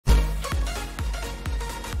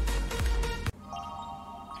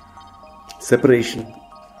separation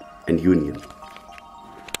and union.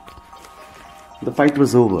 The fight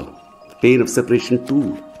was over. The pain of separation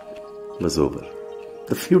too was over.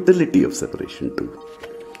 The futility of separation too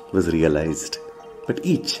was realized. But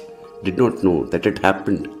each did not know that it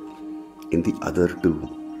happened in the other too.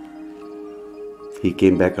 He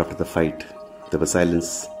came back after the fight. There was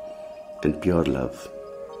silence and pure love.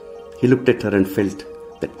 He looked at her and felt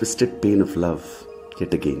that twisted pain of love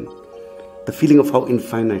yet again. The feeling of how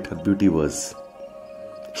infinite her beauty was.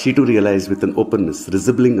 She too realized with an openness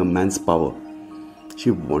resembling a man's power. She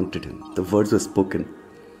wanted him. The words were spoken,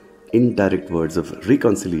 indirect words of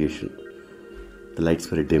reconciliation. The lights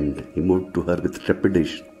were dimmed. He moved to her with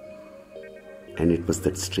trepidation. And it was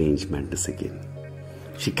that strange madness again.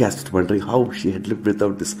 She gasped, wondering how she had lived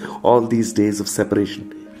without this. All these days of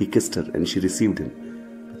separation, he kissed her and she received him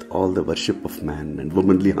with all the worship of man and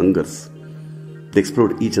womanly hungers. They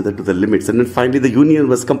explored each other to the limits, and then finally the union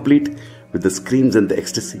was complete with the screams and the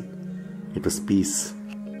ecstasy. It was peace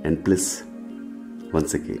and bliss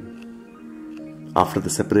once again. After the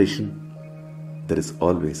separation, there is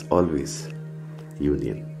always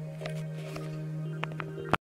union.